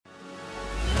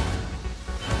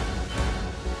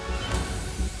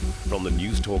From the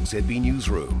Newstalk ZB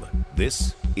Newsroom,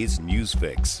 this is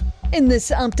Newsfix. In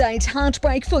this update,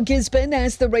 heartbreak for Gisborne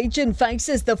as the region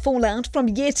faces the fallout from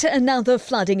yet another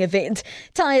flooding event.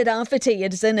 Tairawhiti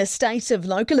is in a state of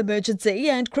local emergency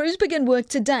and crews begin work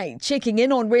today, checking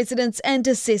in on residents and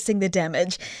assessing the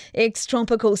damage.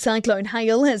 Ex-tropical cyclone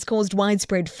Hale has caused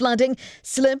widespread flooding,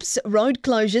 slips, road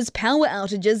closures, power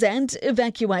outages and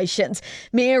evacuations.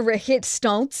 Mayor Rehet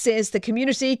Stoltz says the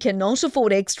community cannot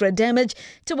afford extra damage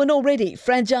to an already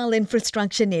fragile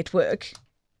infrastructure network.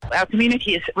 Our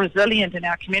community is resilient and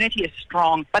our community is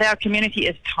strong, but our community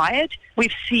is tired.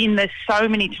 We've seen this so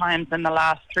many times in the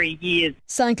last 3 years.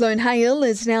 Cyclone Hale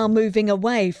is now moving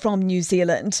away from New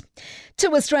Zealand.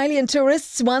 Two Australian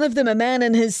tourists, one of them a man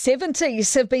in his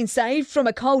 70s, have been saved from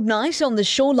a cold night on the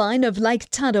shoreline of Lake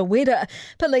Tarawera.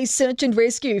 Police search and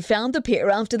rescue found the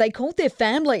pair after they called their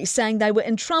family, saying they were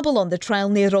in trouble on the trail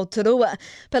near Rotorua.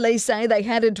 Police say they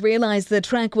hadn't realised the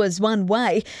track was one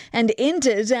way and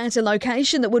ended at a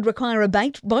location that would require a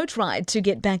boat ride to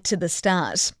get back to the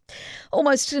start.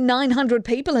 Almost 900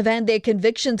 people have had their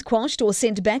convictions quashed or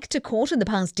sent back to court in the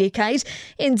past decade.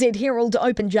 NZ Herald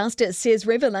Open Justice says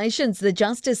revelations the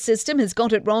justice system has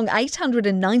got it wrong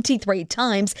 893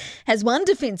 times, has one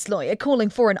defence lawyer calling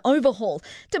for an overhaul.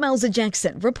 Demelza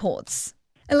Jackson reports.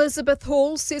 Elizabeth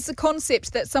Hall says the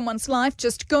concept that someone's life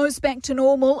just goes back to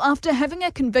normal after having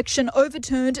a conviction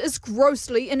overturned is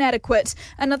grossly inadequate.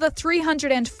 Another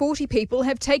 340 people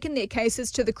have taken their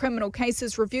cases to the Criminal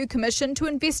Cases Review Commission to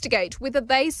investigate whether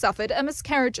they suffered a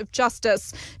miscarriage of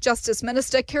justice. Justice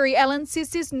Minister Kiri Allen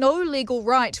says there's no legal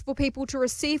right for people to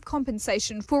receive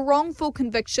compensation for wrongful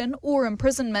conviction or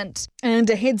imprisonment. And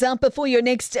a heads up before your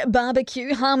next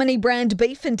barbecue, Harmony brand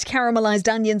beef and caramelised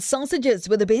onion sausages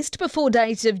were the best before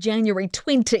date of January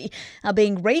 20 are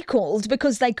being recalled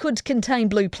because they could contain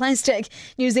blue plastic.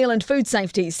 New Zealand Food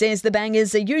Safety says the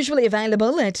bangers are usually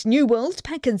available at New World,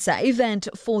 Pack and Save and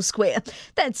Foursquare.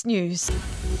 That's news.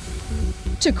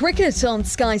 To cricket on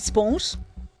Sky Sport.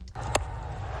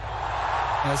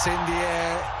 As in the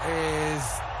air, is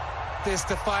this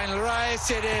the final race?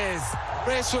 It is.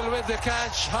 Bracewell with the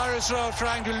catch. Harris Rowe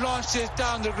trying to launch it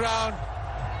down the ground.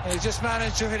 He just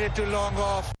managed to hit it too long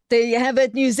off. There you have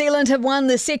it. New Zealand have won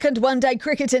the second one-day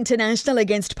cricket international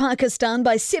against Pakistan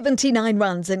by 79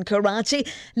 runs in Karachi,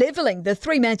 levelling the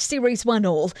three-match series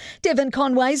 1-1. Devon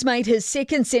Conway's made his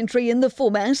second century in the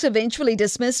format, eventually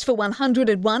dismissed for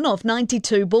 101 off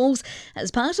 92 balls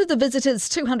as part of the visitors'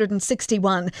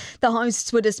 261. The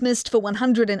hosts were dismissed for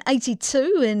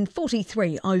 182 in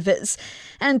 43 overs.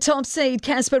 And top seed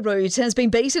Casper Ruud has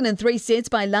been beaten in 3 sets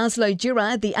by Laszlo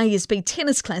Djere at the ASB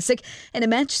Tennis Classic in a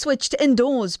match switched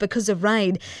indoors because of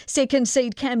rain. Second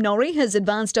seed Cam Norrie has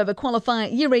advanced over qualifier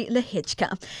Yuri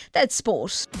Lehechka. That's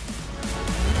sport.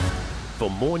 For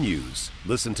more news,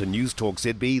 listen to Newstalk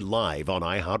ZB live on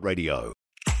iHeartRadio.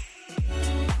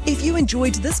 If you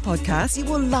enjoyed this podcast,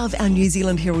 you will love our New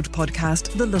Zealand Herald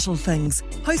podcast, The Little Things,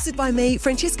 hosted by me,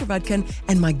 Francesca Rudkin,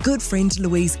 and my good friend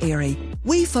Louise Airy.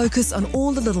 We focus on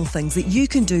all the little things that you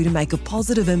can do to make a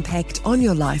positive impact on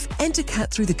your life and to cut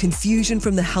through the confusion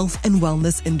from the health and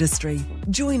wellness industry.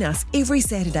 Join us every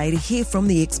Saturday to hear from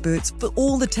the experts for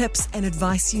all the tips and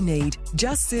advice you need.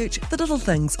 Just search The Little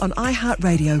Things on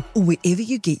iHeartRadio or wherever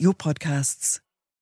you get your podcasts.